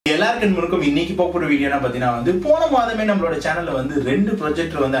எல்லாருக்கும் முன்னுக்கும் இன்னைக்கு போற வீடியோனா பாத்தீங்கன்னா வந்து போன மாதமே நம்மளோட சேனல்ல வந்து ரெண்டு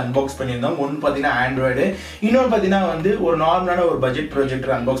ப்ரொஜெக்டர் வந்து அன்பாக்ஸ் பண்ணியிருந்தோம். ஒன்னு பாத்தீங்கன்னா ஆண்ட்ராய்டு, இன்னொன்னு பாத்தீங்கன்னா வந்து ஒரு நார்மலான ஒரு பட்ஜெட்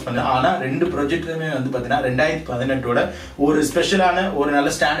ப்ரொஜெக்டர் அன்பாக்ஸ் பண்ணேன். ஆனா ரெண்டு ப்ரொஜெக்டருமே வந்து பாத்தீங்கன்னா 2018ஓட ஒரு ஸ்பெஷலான ஒரு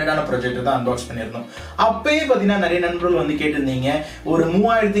நல்ல ஸ்டாண்டர்டான ப்ரொஜெக்டர் தான் அன்பாக்ஸ் பண்ணியிருந்தோம். அப்பயே பாத்தீங்கன்னா நிறைய நண்பர்கள் வந்து கேட்டிருந்தீங்க, ஒரு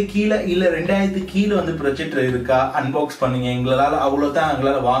 3000 கீழே இல்ல 2000 கீழே வந்து ப்ரொஜெக்டர் இருக்கா, அன்பாக்ஸ் பண்ணுங்க, எங்களால அவ்வளவுதான்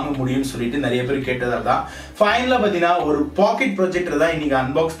எங்களால வாங்க முடியும்னு சொல்லிட்டு நிறைய பேர் கேட்டதால தான் ஃபைனலா பாத்தீங்கன்னா ஒரு பாக்கெட் ப்ரொஜெக்டர் தான் இன்னைக்கு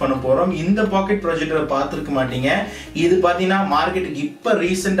அன்பாக்ஸ் பண்ண போறோம். இந்த பாக்கெட் ப்ரொஜெக்டரை பார்த்திருக்க மாட்டீங்க. இது பாத்தீங்கன்னா மார்க்கெட்டுக்கு இப்ப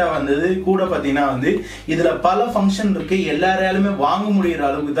ரீசெண்டா வந்தது. கூட பாத்தீங்கன்னா வந்து இதுல பல ஃபங்க்ஷன் இருக்கு, எல்லாராலுமே வாங்க முடியற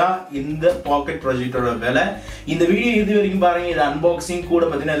அளவுக்கு தான் இந்த பாக்கெட் ப்ரொஜெக்டரோட விலை. இந்த வீடியோ இது வரைக்கும் பாருங்க. இது அன்பாக்சிங் கூட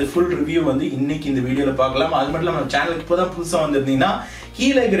பாத்தீங்கன்னா இது ஃபுல் ரிவ்யூ வந்து இன்னைக்கு இந்த வீடியோல பார்க்கலாம். அது மட்டும் இல்லாம நம்ம சேனலுக்கு இப்பதான் புதுசா வந்திருந்தீங்கன்னா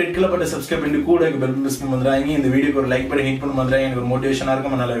கீழே இருக்க ரெட் கலர் பட்டன் சப்ஸ்கிரைப் பண்ணி கூட பெல் பிரஸ் பண்ணி வந்துறாங்க. இந்த வீடியோக்கு ஒரு லைக் பண்ணி ஹிட் பண்ணி வந்துறாங்க. எனக்கு ஒரு மோட்டிவேஷனா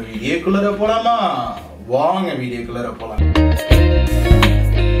இருக்கும். நல்ல வீடியோக்குள்ள போலாமா? வாங்க வீடியோக்குள்ள போலாம்.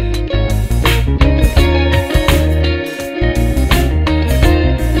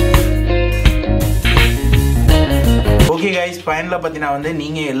 ஓகே கைஸ், ஃபைனலாக பார்த்தீங்கன்னா வந்து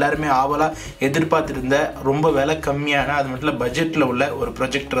நீங்கள் எல்லாருமே ஆவலாக எதிர்பார்த்துருந்த ரொம்ப விலை கம்மியான அது மட்டும் இல்லை பட்ஜெட்டில் உள்ள ஒரு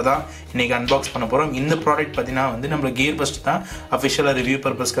ப்ரொஜெக்டர் தான் இன்றைக்கி அன்பாக்ஸ் பண்ண போகிறோம். இந்த ப்ராடக்ட் பார்த்தீங்கன்னா வந்து நம்மளுக்கு கியர் பஸ்ட் தான் அஃபிஷியலாக ரிவ்யூ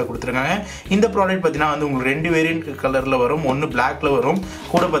பர்பஸ்க்காக கொடுத்துருக்காங்க. இந்த ப்ராடக்ட் பார்த்தீங்கன்னா வந்து உங்களுக்கு ரெண்டு வேரியன்ட் கலரில் வரும். ஒன்று பிளாக்ல வரும்,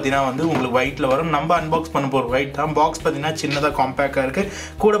 கூட பார்த்தீங்கன்னா வந்து உங்களுக்கு ஒயிட்டில் வரும். நம்ம அன்பாக்ஸ் பண்ண போகிற ஒயிட் தான். பாக்ஸ் பார்த்தீங்கன்னா சின்னதாக காம்பேக்டாக இருக்குது.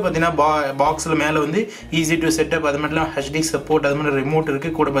 கூட பார்த்தீங்கன்னா பாக்ஸில் மேலே வந்து ஈஸி டு செட்டப், அது மட்டும் இல்லாமல் ஹெச்டி சப்போர்ட், அது மாதிரி ரிமோட்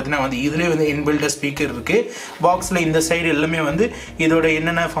இருக்குது. கூட பார்த்தீங்கன்னா வந்து இதுலேயே வந்து இன்பில்ட் ஸ்பீக்கர் இருக்குது. பாக்ஸில் இந்த சைடு எல்லாமே வந்து இதோட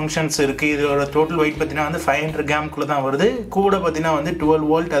என்னென்ன ஃபங்க்ஷன்ஸ் இருக்கு. இதோட டோட்டல் வெயிட் பார்த்தீங்கன்னா வந்து 500 கிராம்குள்ள தான் வருது. கூட பார்த்தீங்கன்னா வந்து 12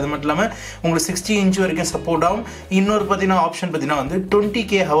 வோல்ட், அது மட்டும் இல்லாமல் உங்களுக்கு 60 இன்ச் வரைக்கும் சப்போர்ட் ஆகும். இன்னொரு பார்த்தீங்கன்னா ஆப்ஷன் பார்த்தீங்கன்னா வந்து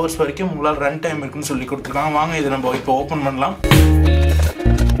 20K ஹவர்ஸ் வரைக்கும் உங்களால் ரன் டைம் இருக்குன்னு சொல்லி கொடுத்துருக்காங்க. வாங்க இதை நம்ம இப்போ ஓப்பன் பண்ணலாம்.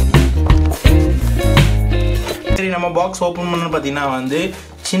 சரி, நம்ம பாக்ஸ் ஓப்பன் பண்ணு பார்த்தீங்கன்னா வந்து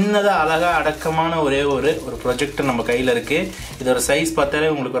சின்னதாக அழகாக அடக்கமான ஒரே ஒரு ப்ரொஜெக்டர் நம்ம கையில் இருக்குது. இதோட சைஸ் பார்த்தாலே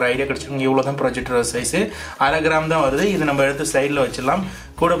உங்களுக்கு ஒரு ஐடியா கிடச்சிருக்கும். இவ்வளோ தான் ப்ரொஜெக்டரோட சைஸு, 1/2 கிராம் தான் வருது. இது நம்ம எடுத்து சைடில் வச்சிடலாம்.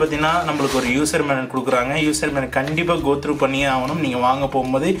 கூட பார்த்தீங்கன்னா நம்மளுக்கு ஒரு யூசர் மேனுவல் கொடுக்குறாங்க. யூசர் மேனுவல் கண்டிப்பாக கோத்ரூ பண்ணியே ஆகணும். நீங்கள் வாங்க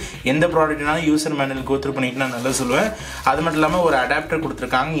போகும்போது எந்த ப்ராடக்ட்னாலும் யூசர் மேனுவல் கோத்ரூ பண்ணிட்டு நான் நல்லா சொல்லுவேன். அது மட்டும் இல்லாமல் ஒரு அடாப்டர்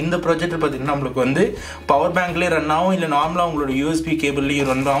கொடுத்துருக்காங்க. இந்த ப்ரொஜெக்டர் பார்த்தீங்கன்னா நம்மளுக்கு வந்து பவர் பேங்க்லேயே ரன் ஆகும், இல்லை நார்மலாக உங்களோட யூஎஸ்பி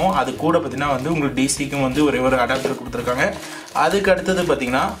கேபிள்லேயும் ரன் ஆகும். அது கூட பார்த்தீங்கன்னா வந்து உங்களுக்கு டிசிக்கும் வந்து ஒரு அடாப்டர் கொடுத்துருக்காங்க. அதுக்கு அடுத்தது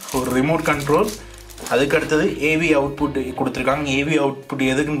பார்த்தீங்கன்னா ஒரு ரிமோட் கண்ட்ரோல், அதுக்கு அடுத்தது ஏவி அவுட்புட் கொடுத்துருக்காங்க. ஏவி அவுட்புட்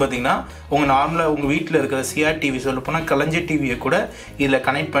எதுக்குன்னு பார்த்தீங்கன்னா உங்கள் நார்மலாக உங்கள் வீட்டில் இருக்கிற சிஆர் டிவி சொல்ல போனால் கலைஞர் டிவியை கூட இதில்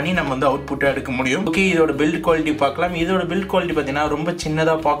கனெக்ட் பண்ணி நம்ம வந்து அவுட்புட்டாக எடுக்க முடியும். ஓகே, இதோட பில்ட் குவாலிட்டி பார்க்கலாம். இதோட பில்ட் குவாலிட்டி பார்த்தீங்கன்னா ரொம்ப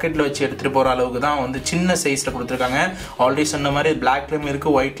சின்னதாக பாக்கெட்டில் வச்சு எடுத்துகிட்டு போகிற அளவுக்கு தான் வந்து சின்ன சைஸில் கொடுத்துருக்காங்க. ஆல்ரெடி சொன்ன மாதிரி பிளாக்லையும்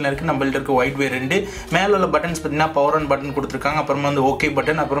இருக்குது, ஒயிட்ல இருக்குது. நம்மள்ட்ட இருக்க ஒயிட் வே ரெண்டு. மேலே உள்ள பட்டன்ஸ் பார்த்தீங்கன்னா பவர் ஆன் பட்டன் கொடுத்துருக்காங்க. அப்புறமா வந்து ஓகே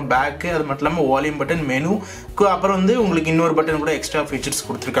பட்டன், அப்புறம் பேக்கு, அது மட்டும் இல்லாமல் வால்யூம் பட்டன், மெனு, அப்புறம் வந்து உங்களுக்கு இன்னொரு பட்டன் கூட எக்ஸ்ட்ரா ஃபீச்சர்ஸ்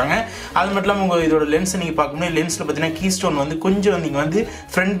கொடுத்துருக்காங்க. அது மட்டும் இல்லாமல் உங்கள் இதோட லென்ஸ் நீங்கள் பார்க்கணும். லென்ஸில் பார்த்தீங்கன்னா கீ ஸ்டோன் வந்து கொஞ்சம் நீங்கள் வந்து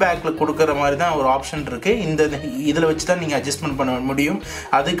ஃப்ரண்ட் பேக்கில் கொடுக்குற மாதிரி தான் ஒரு ஆப்ஷன் இருக்குது. இந்த இதில் வச்சு தான் நீங்கள் அட்ஜஸ்ட்மெண்ட் பண்ண முடியும்.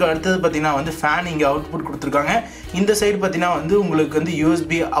 அதுக்கு அடுத்தது பார்த்தீங்கன்னா வந்து ஃபேன் இங்கே அவுட்புட் கொடுத்துருக்காங்க. இந்த சைடு பார்த்தீங்கன்னா வந்து உங்களுக்கு வந்து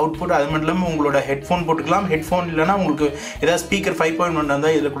யூஎஸ்பி அவுட்புட், அது மட்டும் இல்லாமல் உங்களோட ஹெட்ஃபோன் போட்டுக்கலாம். ஹெட்ஃபோன் இல்லைனா உங்களுக்கு ஏதாவது ஸ்பீக்கர் 5.1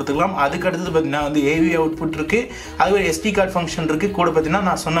 இருந்தால் இதில் கொடுத்துக்கலாம். அதுக்கு அடுத்தது பார்த்தீங்கன்னா வந்து ஏவி அவுட்புட் இருக்குது. அது ஒரு எஸ்டி கார்டு ஃபங்க்ஷன் இருக்குது. கூட பார்த்தீங்கன்னா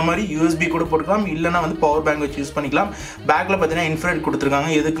நான் சொன்ன மாதிரி யூஎஸ்பி கூட போட்டுக்கலாம், இல்லைனா வந்து பவர் பேங்க் வச்சு யூஸ் பண்ணிக்கலாம். பேக்கில் பார்த்தீங்கன்னா இன்ஃப்ராரெட்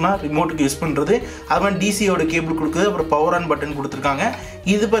கொடுத்துருக்காங்க. எதுக்குன்னா ரிமோட்டுக்கு யூஸ் பண்ணுறது. அது மாதிரி டிசியோட கேபிள் கொடுக்குது. அப்புறம் பவர் ஆன் பட்டன் கொடுத்துருக்காங்க.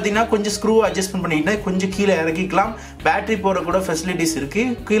 இது பார்த்தீங்கன்னா கொஞ்சம் ஸ்க்ரூ அட்ஜஸ்ட்மெண்ட் பண்ணிக்கிட்டு கொஞ்சம் கீழே இறக்கிக்கலாம். பேட்டரி போட கூட ஃபெசிலிட்டிஸ்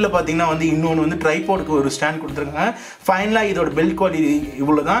இருக்குது. கீழே பார்த்தீங்கன்னா வந்து இன்னொன்று வந்து ட்ரைபாடுக்கு ஒரு ஸ்டாண்ட் கொடுத்துருக்காங்க. ஃபைனலாக இதோட பில்ட் குவாலிட்டி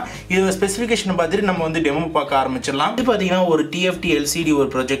இவ்வளோ தான். இதோட ஸ்பெசிஃபிகேஷன் பார்த்துட்டு நம்ம வந்து டெமோ பார்க்க ஆரம்பிச்சிடலாம். இது பார்த்தீங்கன்னா ஒரு TFT LCD ஒரு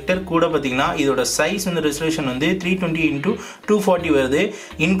ப்ரொஜெக்டர். கூட பார்த்தீங்கன்னா இதோட சைஸ் வந்து ரெசல்யூஷன் வந்து 320x240 வருது.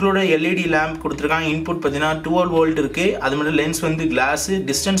 இன்க்ளூட LED லேம்ப் கொடுத்துருக்காங்க. இன்புட் பார்த்தீங்கன்னா 12 வோல்ட் இருக்குது. அது மட்டும் லென்ஸ் வந்து கிளாஸ்.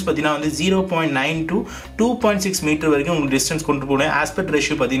 டிஸ்டன்ஸ் பார்த்தீங்கன்னா வந்து 0.9 to 2.6 மீட்டர் வரைக்கும் உங்களுக்கு டிஸ்டன்ஸ் கொண்டு போகணும். ஆஸ்பெக்ட்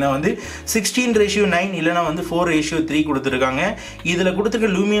ரேஷியோ பார்த்தீங்கன்னா வந்து 16:9 இல்லைனா வந்து 4:3 கொடுத்துருக்காங்க. இதில் கொடுத்துருக்க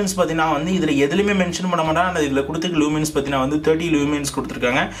லூமியன்ஸ் பார்த்தீங்கன்னா வந்து இதில் எதுலையுமே மென்ஷன் பண்ண மாட்டாங்க. ஆனால் இதில் கொடுத்துருக்க லூமியன்ஸ் பார்த்தீங்கன்னா வந்து 30 லூமியன்ஸ்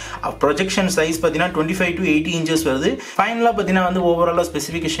கொடுத்துருக்காங்க. ப்ரொஜெக்ஷன் சைஸ் பார்த்தீங்கன்னா 25 to 80 இன்ச்சஸ் வருது. ஃபைனலாக பார்த்தீங்கன்னா வந்து ஓவராலாக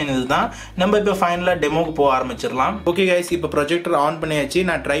ஸ்பெசிஃபிகேஷன் இதுதான். நம்ம இப்போ ஃபைனலாக டெமோக்கு போக ஆரம்பிச்சிடலாம். ஓகே கைஸ், இப்போ ப்ரொஜெக்டர் ஆன் பண்ணியாச்சு.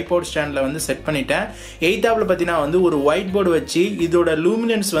 நான் ட்ரைபாட் ஸ்டாண்டில் வந்து செட் பண்ணிட்டேன். எய்தாப்பில் பார்த்தீங்கன்னா வந்து ஒரு ஒயிட் போர்டு வச்சு இதோட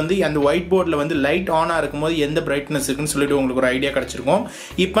லூமினன்ஸ் வந்து அந்த ஒயிட் போர்டில் வந்து லைட் ஆன் இருக்கும்போது எந்த பிரைட்னஸ் இருக்குன்னு சொல்லிட்டு உங்களுக்கு ஒரு ஐடியா கிடைச்சிருக்கும்.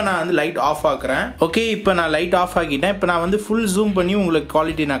 இப்போ நான் வந்து லைட் ஆஃப் ஆக்குறேன். ஓகே, இப்போ நான் லைட் ஆஃப் ஆக்கிட்டேன். இப்போ நான் வந்து ஃபுல் ஜூம் பண்ணி உங்களுக்கு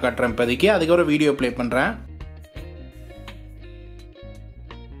குவாலிட்டி நான் காட்டுறேன் இப்போதைக்கு. அதுக்கப்புறம் வீடியோ ப்ளே பண்ணுறேன்.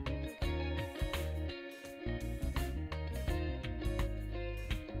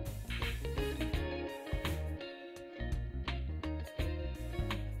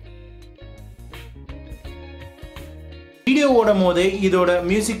 வீடியோ ஓடும் போது இதோட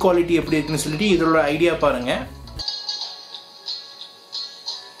மியூசிக் குவாலிட்டி எப்படி இருக்குன்னு சொல்லிட்டு இதோட ஐடியா பாருங்க.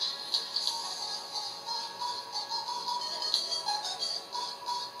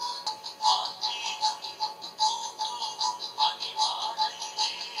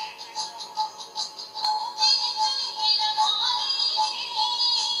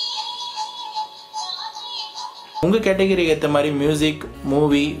 உங்க கேட்டகரிக்கு ஏற்ற மாதிரி மியூசிக்,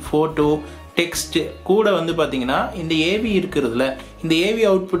 மூவி, போட்டோ, டெக்ஸ்ட் கூட வந்து பாத்தீங்கன்னா இந்த ஏவி இருக்குறதுல இந்த ஏவி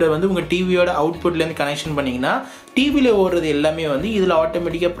அவுட்புட்டை வந்து உங்க டிவியோட அவுட்புட்ல இருந்து கனெக்ஷன் பண்ணீங்கன்னா டிவில ஓடுறது எல்லாமே வந்து இதுல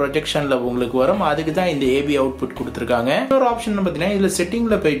ஆட்டோமேட்டிக்கா ப்ரொஜெக்ஷன்ல உங்களுக்கு வரும். அதுக்கு தான் இந்த ஏபி அவுட்புட் கொடுத்துருக்காங்க. இன்னொரு ஆப்ஷன் பார்த்தீங்கன்னா இதுல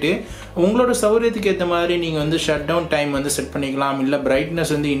செட்டிங்ல போயிட்டு உங்களோட சௌகரியத்துக்கு ஏற்ற மாதிரி நீங்க வந்து ஷட் டவுன் டைம் வந்து செட் பண்ணிக்கலாம், இல்ல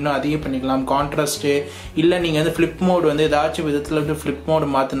பிரைட்னஸ் வந்து இன்னும் அதிகம் பண்ணிக்கலாம், கான்ட்ராஸ்ட், இல்ல நீங்க வந்து ஃபிளிப் மோட் வந்து ஏதாச்சும் விதத்துல வந்து ஃபிளிப் மோட்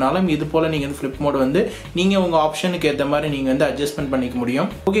மாத்தினாலும் இது போல நீங்க வந்து ஃபிளிப் மோட் வந்து நீங்க உங்க ஆப்ஷனுக்கு ஏற்ற மாதிரி நீங்க வந்து அட்ஜஸ்ட்மெண்ட் பண்ணிக்க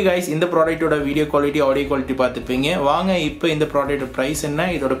முடியும். ஓகே கைஸ், இந்த ப்ராடக்ட்டோட வீடியோ குவாலிட்டி, ஆடியோ குவாலிட்டி பார்த்துப்பீங்க. வாங்க இப்போ இந்த ப்ராடக்ட் பிரைஸ் என்ன,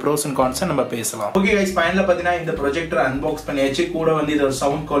 இதோட ப்ரோஸ் அண்ட் கான்ஸ் நம்ம பேசலாம். ஓகே கைஸ், ஃபைனலா பாத்தீங்கன்னா இந்த ப்ரொஜெக்டர் அன்பாக்ஸ் பண்ணியாச்சு. கூட வந்து இதோட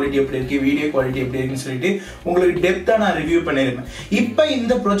சவுண்ட் குவாலிட்டி எப்படி இருக்கு, வீடியோ குவாலிட்டி எப்படி இருக்குன்னு சொல்லிட்டு உங்களுக்கு டெப்தா நான் ரிவ்யூ பண்ணிருக்கேன். இப்போ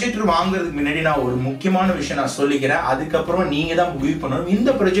இந்த ப்ரொஜெக்டர் வாங்குறதுக்கு முன்னாடி நான் ஒரு முக்கியமான விஷயம் நான் சொல்லிக்கிறேன், அதுக்கப்புறம் நீங்க தான் முடிவு பண்ணணும். இந்த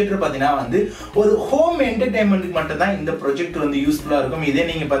ப்ரொஜெக்டர் பாத்தீங்கன்னா வந்து ஒரு ஹோம் என்டர்டைன்மெண்ட்க்கு மட்டும் தான் இந்த ப்ரொஜெக்டர் வந்து யூஸ்ஃபுல்லா இருக்கும். இதே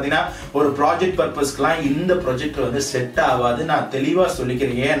நீங்க பாத்தீங்கன்னா ஒரு ப்ராஜெக்ட் பர்பஸ்க்குலாம் இந்த ப்ரொஜெக்டர் வந்து செட் ஆகாது, நான் தெளிவா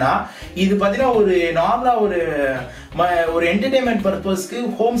சொல்லிக்கிறேன். ஏன்னா இது பாத்தீங்கன்னா ஒரு நார்மலா ஒரு என்டர்டைன்மெண்ட் பர்பஸ்க்கு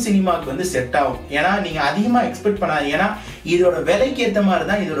ஹோம் சினிமாக்கு வந்து செட் ஆகும். ஏன்னா நீங்க அதிகமா எக்ஸ்பெக்ட் பண்ணாதீங்க, ஏன்னா இதோட விலைக்கு ஏற்ற மாதிரி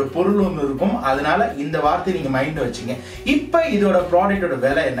தான் இதோட பொருள் ஒன்று இருக்கும். அதனால இந்த வார்த்தை நீங்க மைண்ட்ல வச்சுங்க. இப்ப இதோட ப்ராடக்டோட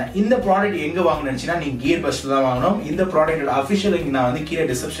விலை என்ன, இந்த ப்ராடக்ட் எங்க வாங்கணும்னா நீங்க கியர் பஸ்ட்ல தான் வாங்கணும். இந்த ப்ராடக்டோட அபிஷியல் லிங்க் நான் வந்து கீழே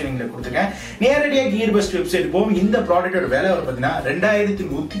டிஸ்கிரிப்ஷன் லிங்க்ல கொடுத்துருக்கேன். நேரடியாக கியர் பஸ்ட் வெப்சைட் போகும். இந்த ப்ராடக்டோட விலை பார்த்தீங்கன்னா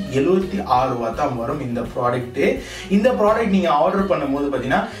 2176 ரூபாய் தான் வரும் இந்த ப்ராடக்ட். இந்த ப்ராடக்ட் நீங்க ஆர்டர் பண்ணும்போது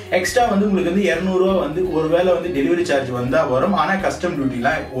பாத்தீங்கன்னா எக்ஸ்ட்ரா வந்து உங்களுக்கு வந்து 200 ரூபாய் வந்து ஒருவேளை வந்து டெலிவரி சார்ஜ் வந்தா வரும். ஆனா கஸ்டம்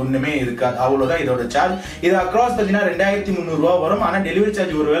டியூட்டிலாம் ஒண்ணுமே இருக்காது, அவ்வளவுதான் இதோட சார்ஜ். இது அக்ராஸ் பாத்தீங்கன்னா 2300 ரூபாய் வரும். ஆனா டெலிவரி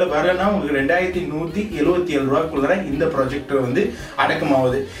சார்ஜ் ஒருவேளை வரலன்னா உங்களுக்கு 2177 ரூபாய்க்குள்ள இந்த ப்ராஜெக்ட் வந்து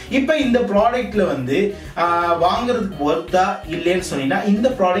அடக்கமாகுது. இப்ப இந்த ப்ராடக்ட்ல வந்து வாங்குறதுக்கு ஒர்த்தா இல்லைன்னு சொன்னீங்கன்னா இந்த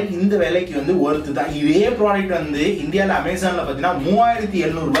ப்ராடக்ட் இந்த விலைக்கு வந்து ஒர்த்து தான். இதே ப்ராடக்ட் வந்து இந்தியாவில் அமேசான்ல பாத்தீங்கன்னா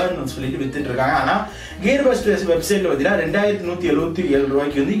 3700 ரூபாய் சொல்லிட்டு வித்துட்டு இருக்காங்க. ஆனா கியர் பஸ்ட் வெப்சைட்ல பாத்தீங்கன்னா 2177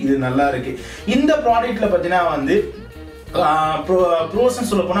 ரூபாய்க்கு வந்து இது நல்லா இருக்கு. இந்த ப்ராடக்ட்ல பாத்தீங்கன்னா வந்து ப்ரோஸ்ன்னு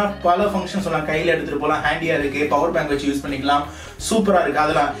சொல்ல போனா பல ஃபங்க்ஷன் சொல்லலாம், கையில எடுத்துட்டு போலாம், ஹேண்டியா இருக்கு, பவர் பேங்க் வச்சு யூஸ் பண்ணிக்கலாம், சூப்பரா இருக்கு.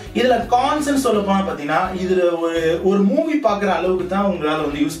 அதெல்லாம் இதுல கான்செப்ட் சொல்ல போனா பாத்தீங்கன்னா இதுல ஒரு மூவி பாக்குற அளவுக்கு தான் உங்களால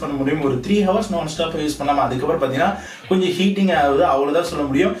வந்து யூஸ் பண்ண முடியும். ஒரு 3 ஹவர்ஸ் நான் ஸ்டாப் யூஸ் பண்ணலாம். அதுக்கப்புறம் பாத்தீங்கன்னா கொஞ்சம் ஹீட்டிங் ஆகுது, அவ்வளவுதான் சொல்ல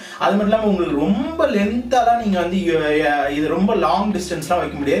முடியும். அது மட்டும் இல்லாம உங்களுக்கு ரொம்ப லென்த்தாலாம் நீங்க வந்து இது ரொம்ப லாங் டிஸ்டன்ஸ்லாம்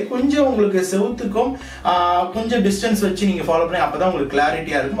வைக்க முடியாது. கொஞ்சம் உங்களுக்கு செவுத்துக்கும் கொஞ்சம் டிஸ்டன்ஸ் வச்சு நீங்க ஃபாலோ பண்ணி அப்பதான் உங்களுக்கு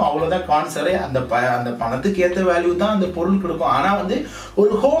கிளாரிட்டியா இருக்கும். அவ்வளவுதான் கான்செப்ட். அந்த பணத்துக்கு ஏற்ற வேல்யூ தான் அந்த பொருள் கொடுக்கும். ஆனா வந்து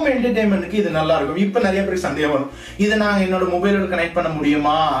ஒரு ஹோம் என்டர்டைன்மெண்ட்க்கு இது நல்லா இருக்கும். இப்ப நிறைய பேருக்கு சந்தேகம் வரும், இதை நான் என்னோட மொபைலோட கனெக்ட் பண்ண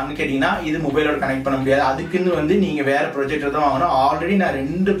முடியுமான்னு கேட்டீங்கன்னா இது மொபைலோட கனெக்ட் பண்ண முடியாது. அதுக்குன்னு வந்து நீங்க வேற ப்ரொஜெக்டர் தான் வாங்கணும். ஆல்ரெடி நான்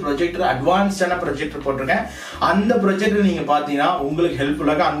 2 ப்ரொஜெக்டர் அட்வான்ஸ்டான ப்ரொஜெக்டர் போட்டிருக்கேன். அந்த ப்ரொஜெக்டர் நீங்க பாத்தீங்கன்னா உங்களுக்கு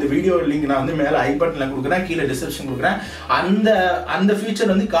ஹெல்ப்ஃபுல்லாக அந்த வீடியோ லிங்க் நான் வந்து மேல ஐ பட்டன்ல கொடுக்குறேன், கீழே டிஸ்கிரிப்ஷன் கொடுக்குறேன். அந்த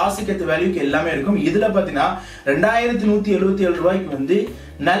ஃபியூச்சர் வந்து காசுக்கு ஏற்ற வேல்யூக்கு எல்லாமே இருக்கும். இதுல பாத்தீங்கன்னா 2177 ரூபாய்க்கு வந்து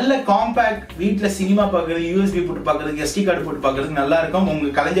நல்ல காம்பேக்ட் வீட்டுல சினிமா பாக்குறது, யூஎஸ்பி போட்டு பாக்குறதுக்கு, எஸ்டி கார்டு போட்டு பாக்குறதுக்கு நல்லா இருக்கும். உங்க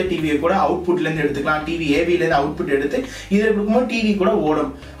கலைஞர் டிவியை கூட அவுட்புட்ல இருந்து எடுத்துக்கலாம், டிவி ஏவில இருந்து அவுட்புட் எடுத்து இதுல கொடுக்கும்போது டிவி கூட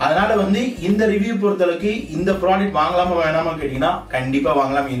ஓடும். அதனால வந்து இந்த ரிவ்யூ பொறுத்தளவுக்கு இந்த ப்ராடக்ட் வாங்கலாமா வேணாமா கேட்டீங்கன்னா கண்டிப்பா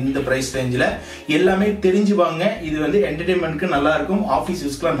வாங்கலாம். இந்த பிரைஸ் ரேஞ்சில் எல்லாமே தெரிஞ்சு வாங்க. இது வந்து என்டர்டைன்மெண்ட்க்கு நல்லா இருக்கும், ஆஃபீஸ்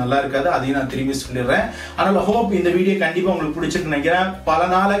யூஸ்க்குலாம் நல்லா இருக்காது, அதையும் நான் திரும்பி சொல்லிடுறேன். அதனால ஹோப் இந்த வீடியோ கண்டிப்பா உங்களுக்கு பிடிச்சிருக்கு நினைக்கிறேன். பல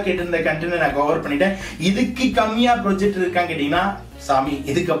நாளா கேட்டிருந்த கண்டென்ட் நான் கவர் பண்ணிட்டேன். இதுக்கு கம்மியா ப்ரொஜெக்ட் இருக்கான்னு கேட்டீங்கன்னா சாமி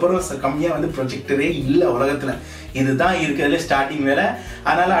இதுக்கப்புறம் கம்மியா வந்து ப்ரொஜெக்டரே இல்ல உலகத்துல. இதுதான் இருக்கிறதுல ஸ்டார்டிங் வேலை.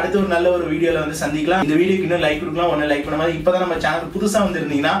 அதனால அடுத்த ஒரு நல்ல ஒரு வீடியோல வந்து சந்திக்கலாம். இந்த வீடியோக்கு இன்னும் லைக் கொடுக்கலாம், ஒன்னு லைக் பண்ண மாதிரி. இப்பதான் நம்ம சேனல் புதுசா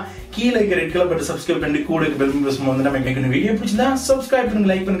வந்திருந்தீங்கன்னா கீழே இருக்கிற ரெட் கலர் பட்டன் சப்ஸ்கிரைப் பண்ணி கூட பெல் பட்டன் வந்து நம்ம கேட்கணும். வீடியோ பிடிச்சதா சப்ஸ்கிரைப்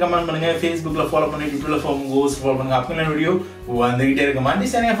பண்ணுங்க, லைக் பண்ணுங்க, கமெண்ட் பண்ணுங்க, Facebookல ஃபாலோ பண்ணி, ட்விட்டர்ல ஃபாலோ பண்ணுங்க. அப்போ வீடியோ வந்துகிட்டே இருக்க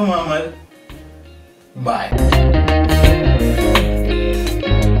மாட்டேன். பாய்.